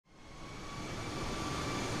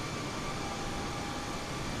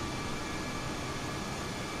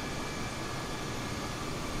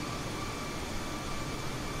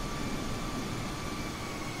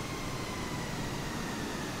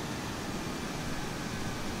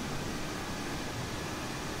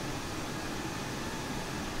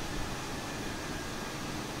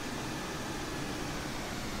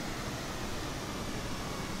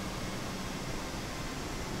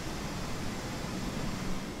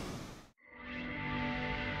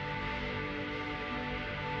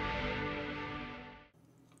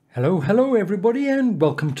Hello everybody, and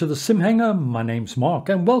welcome to the SimHanger. My name's Mark,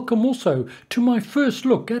 and welcome also to my first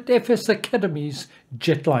look at FS Academy's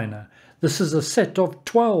Jetliner. This is a set of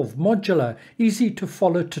 12 modular, easy to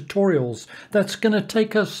follow tutorials that's going to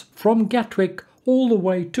take us from Gatwick all the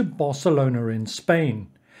way to Barcelona in Spain.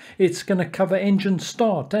 It's going to cover engine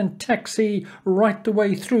start and taxi right the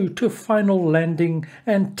way through to final landing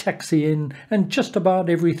and taxi in, and just about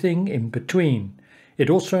everything in between. It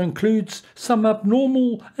also includes some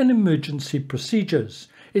abnormal and emergency procedures.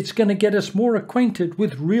 It's going to get us more acquainted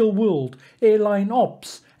with real-world airline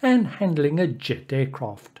ops and handling a jet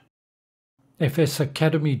aircraft. FS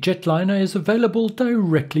Academy Jetliner is available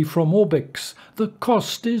directly from Orbix. The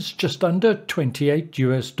cost is just under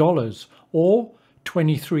 $28 or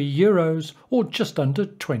 23 euros or just under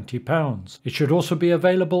 £20. It should also be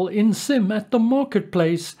available in Sim at the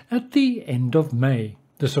marketplace at the end of May.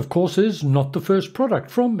 This of course is not the first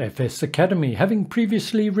product from FS Academy, having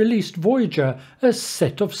previously released Voyager, a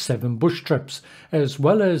set of 7 bush trips, as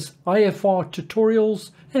well as IFR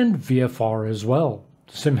tutorials and VFR as well.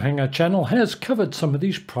 The SimHanger channel has covered some of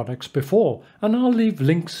these products before, and I'll leave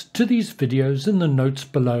links to these videos in the notes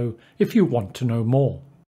below if you want to know more.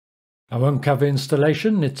 I won't cover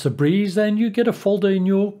installation, it's a breeze, and you get a folder in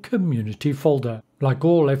your community folder. Like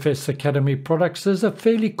all FS Academy products, there's a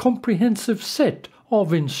fairly comprehensive set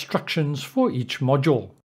of instructions for each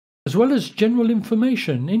module, as well as general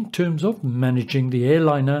information in terms of managing the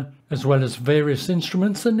airliner, as well as various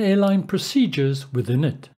instruments and airline procedures within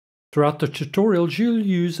it. Throughout the tutorials you'll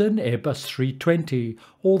use an Airbus 320,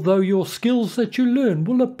 although your skills that you learn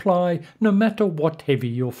will apply no matter what heavy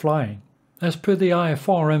you're flying. As per the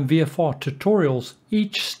IFR and VFR tutorials,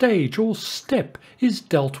 each stage or step is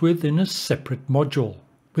dealt with in a separate module,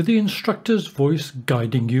 with the instructor's voice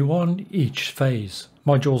guiding you on each phase.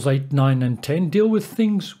 Modules 8, 9 and 10 deal with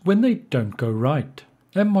things when they don't go right,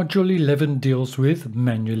 and Module 11 deals with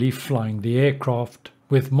manually flying the aircraft,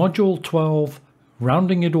 with Module 12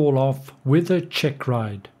 rounding it all off with a check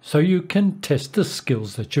ride, so you can test the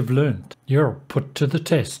skills that you've learned. You're put to the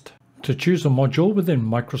test. To choose a module within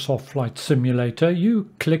Microsoft Flight Simulator, you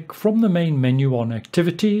click from the main menu on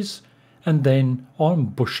Activities and then on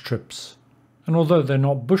Bush Trips. And although they're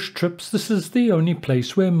not bush trips, this is the only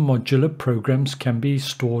place where modular programs can be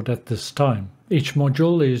stored at this time. Each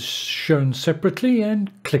module is shown separately,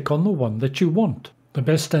 and click on the one that you want. The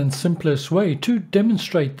best and simplest way to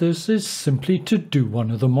demonstrate this is simply to do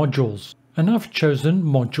one of the modules. And I've chosen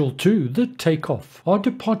Module 2, the takeoff, our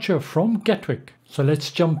departure from Gatwick. So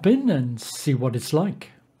let's jump in and see what it's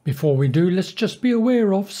like. Before we do, let's just be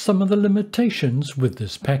aware of some of the limitations with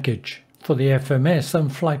this package. For the FMS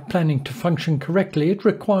and flight planning to function correctly, it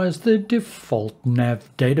requires the default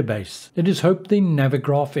nav database. It is hoped the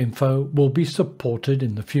Navigraph info will be supported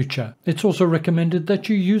in the future. It's also recommended that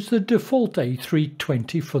you use the default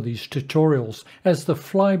A320 for these tutorials, as the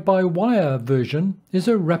fly-by-wire version is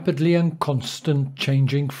a rapidly and constant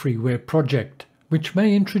changing freeware project, which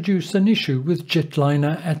may introduce an issue with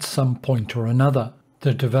Jetliner at some point or another.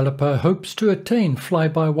 The developer hopes to attain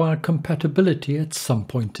fly-by-wire compatibility at some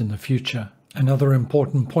point in the future. Another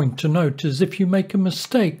important point to note is if you make a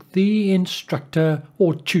mistake, the instructor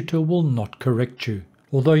or tutor will not correct you,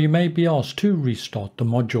 although you may be asked to restart the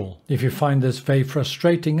module. If you find this very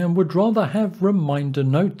frustrating and would rather have reminder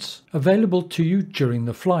notes available to you during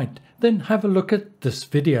the flight, then have a look at this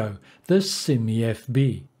video, the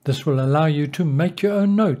SimEFB. This will allow you to make your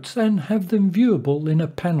own notes and have them viewable in a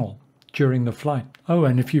panel during the flight. Oh,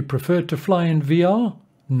 and if you prefer to fly in VR,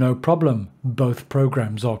 no problem, both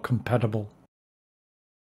programs are compatible.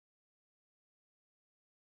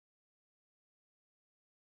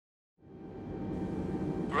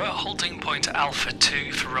 We're at holding point Alpha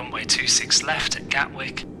 2 for runway 26 left at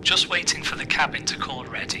Gatwick, just waiting for the cabin to call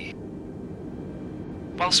ready.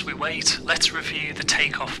 Whilst we wait, let's review the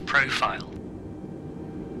takeoff profile.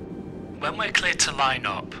 When we're cleared to line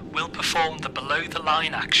up, we'll perform the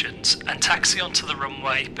below-the-line actions and taxi onto the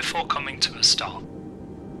runway before coming to a stop.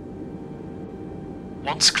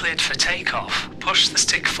 Once cleared for takeoff, push the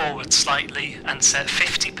stick forward slightly and set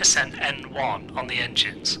 50% N1 on the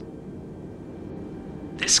engines.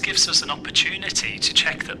 This gives us an opportunity to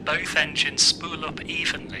check that both engines spool up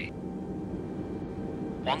evenly.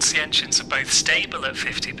 Once the engines are both stable at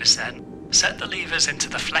 50%, set the levers into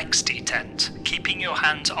the flex detent, keeping your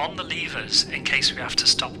hand on the levers in case we have to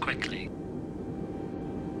stop quickly.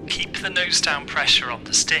 Keep the nose down pressure on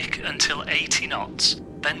the stick until 80 knots,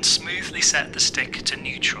 then smoothly set the stick to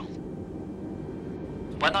neutral.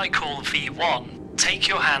 When I call V1, take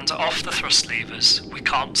your hand off the thrust levers, we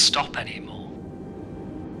can't stop anymore.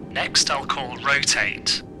 Next I'll call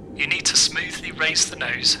rotate. you need to smoothly raise the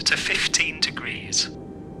nose to 15 degrees.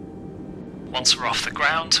 Once we're off the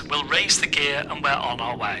ground, we'll raise the gear and we're on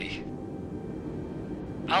our way.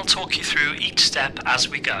 I'll talk you through each step as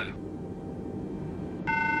we go.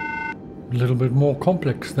 A little bit more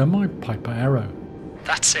complex than my Piper Arrow.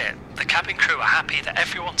 That's it. The cabin crew are happy that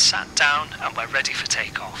everyone's sat down and we're ready for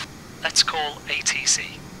takeoff. Let's call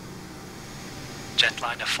ATC.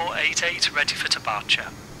 Jetliner 488 ready for departure.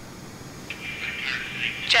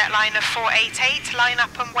 Jetliner 488, line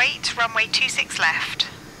up and wait, runway 26 left.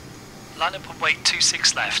 Line up and wait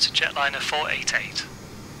 26 left, Jetliner 488.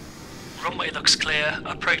 Runway looks clear,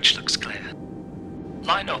 approach looks clear.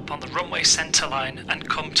 Line up on the runway centre line and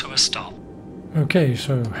come to a stop. Okay,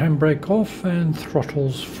 so handbrake off and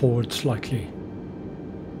throttles forward slightly.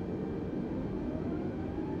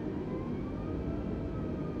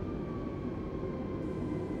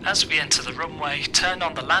 As we enter the runway, turn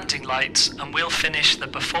on the landing lights and we'll finish the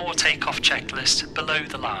before takeoff checklist below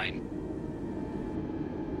the line.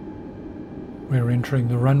 We're entering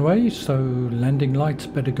the runway, so landing lights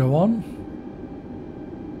better go on.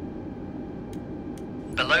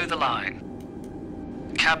 Below the line.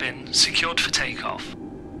 Cabin secured for takeoff.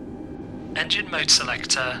 Engine mode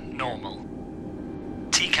selector normal.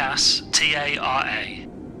 TCAS TARA.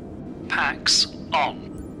 PACS on.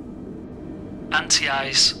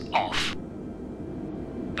 Anti-ice off.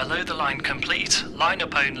 Below the line complete, line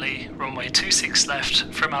up only, runway 26 left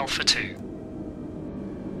from Alpha 2.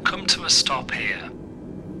 Come to a stop here.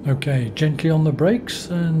 Okay, gently on the brakes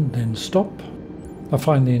and then stop. I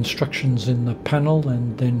find the instructions in the panel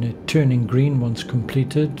and then it turning green once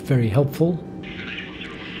completed very helpful.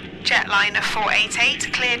 Jetliner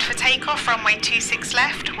 488, cleared for takeoff, runway 26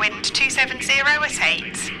 left, wind 270 at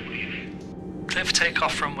 8. Clear for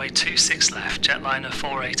takeoff, runway 26 left, Jetliner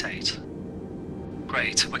 488.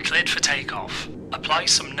 Great, we're cleared for takeoff. Apply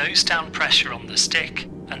some nose down pressure on the stick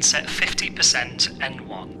and set 50%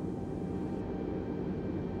 N1.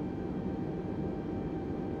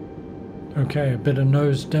 Okay, a bit of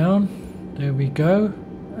nose down, there we go,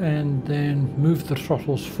 and then move the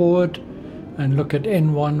throttles forward and look at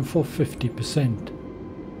N1 for 50%.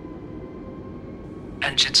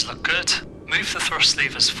 Engines look good. Move the thrust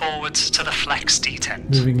levers forwards to the flex detent.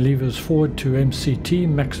 Moving levers forward to MCT,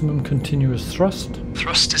 maximum continuous thrust.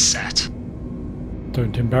 Thrust is set.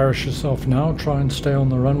 Don't embarrass yourself now, try and stay on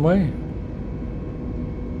the runway.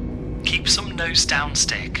 Keep some nose down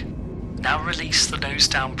stick. Now release the nose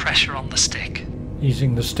down pressure on the stick.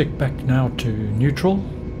 Easing the stick back now to neutral.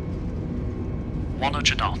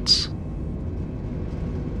 100 knots.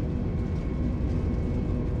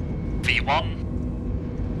 V1.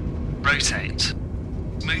 Rotate.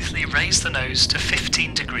 Smoothly raise the nose to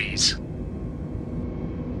 15 degrees.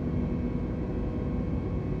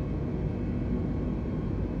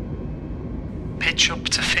 Pitch up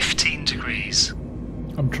to 15 degrees.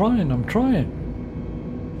 I'm trying.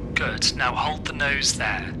 Good, now hold the nose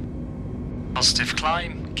there. Positive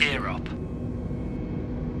climb, gear up.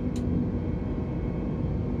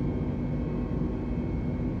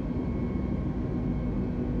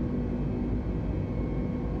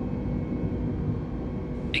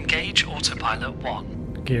 Engage autopilot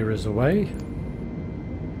 1. Gear is away.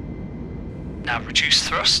 Now reduce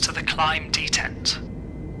thrust to the climb detent.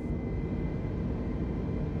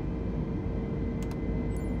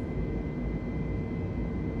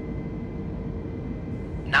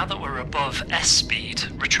 Now that we're above S speed,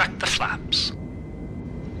 retract the flaps.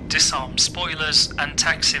 Disarm spoilers and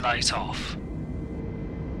taxi light off.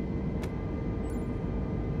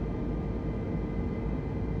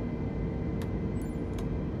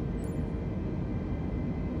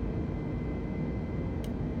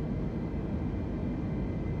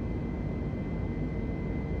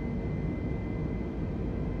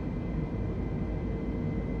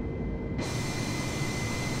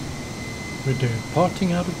 We're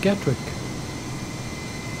departing out of Gatwick.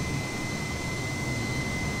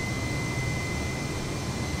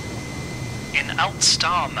 In Alt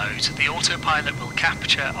Star mode, the autopilot will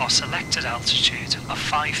capture our selected altitude of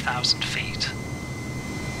 5,000 feet.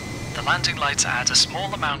 The landing lights add a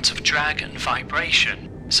small amount of drag and vibration,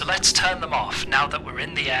 so let's turn them off now that we're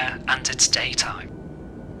in the air and it's daytime.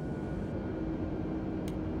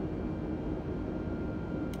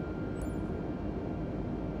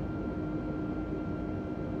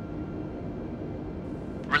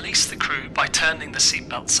 Release the crew by turning the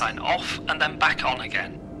seatbelt sign off and then back on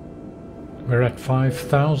again. We're at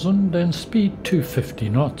 5,000 and speed 250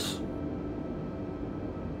 knots.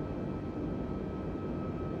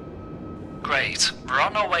 Great, We're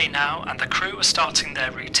on our way now and the crew are starting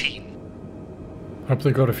their routine. Hope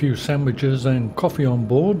they got a few sandwiches and coffee on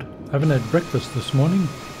board. Haven't had breakfast this morning.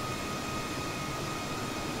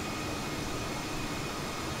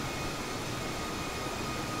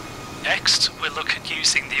 Next, we'll look at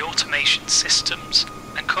using the automation systems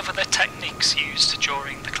and cover the techniques used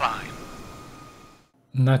during the climb.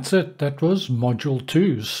 And that's it. That was Module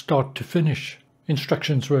 2, start to finish.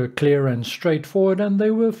 Instructions were clear and straightforward, and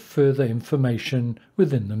there were further information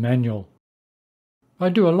within the manual. I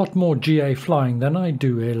do a lot more GA flying than I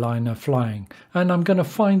do airliner flying, and I'm going to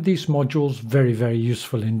find these modules very, very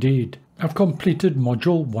useful indeed. I've completed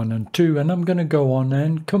Module 1 and 2, and I'm going to go on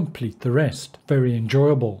and complete the rest. Very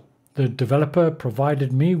enjoyable. The developer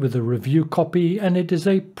provided me with a review copy, and it is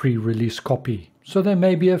a pre-release copy, so there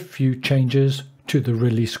may be a few changes to the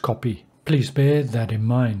release copy. Please bear that in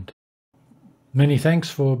mind. Many thanks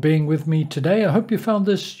for being with me today. I hope you found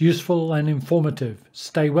this useful and informative.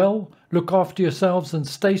 Stay well, look after yourselves and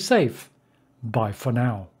stay safe. Bye for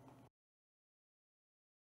now.